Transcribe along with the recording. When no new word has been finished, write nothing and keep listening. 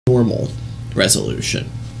normal resolution.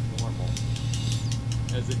 Normal.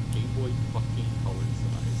 As in Game Boy fucking color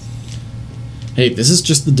size. Hey, this is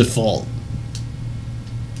just the default.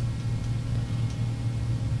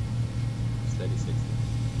 Steady 60.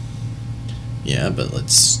 Yeah, but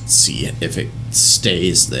let's see if it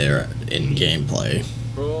stays there in gameplay.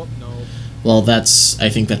 Oh, no. Well, I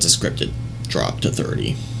think that's a scripted drop to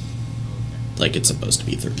 30. Okay. Like it's supposed to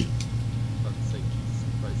be 30. About to say, Jesus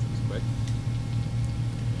Christ, it was quick.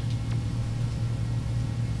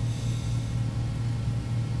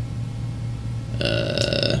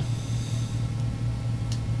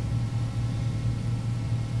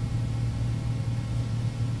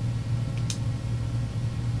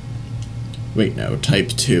 Wait, no, Type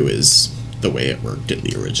 2 is the way it worked in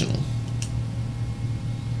the original.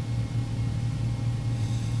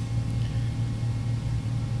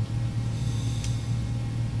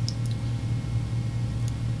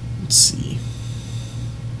 Let's see.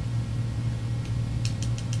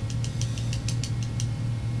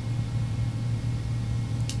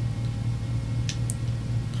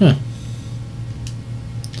 Huh.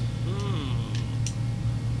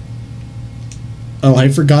 Oh, I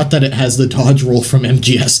forgot that it has the dodge roll from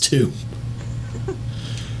MGS2.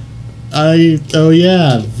 Oh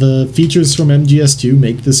yeah, the features from MGS2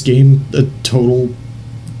 make this game a total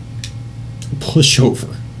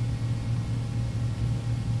pushover.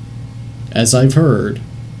 As I've heard.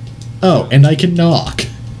 Oh, and I can knock.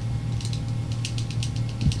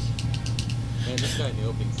 Man, this guy in the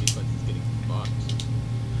opening sequence is getting fucked.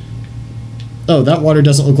 Oh, that water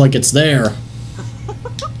doesn't look like it's there.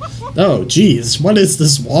 Oh, geez, what is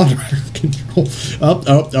this water control?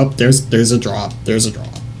 Oh, there's a drop. There's a drop.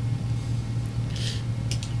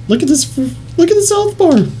 Look at this. Look at the health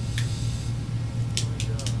bar.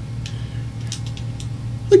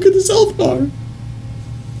 Look at this health bar.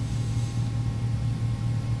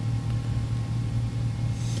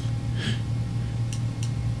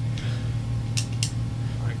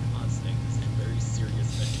 Alright, come on, Snake. This is a very serious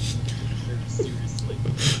thing. Very seriously.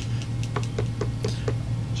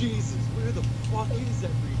 Jesus, where the fuck is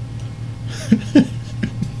everything?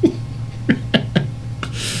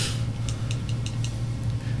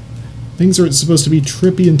 Things aren't supposed to be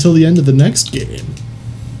trippy until the end of the next game.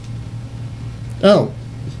 Oh,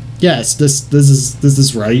 yes, this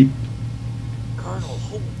is right.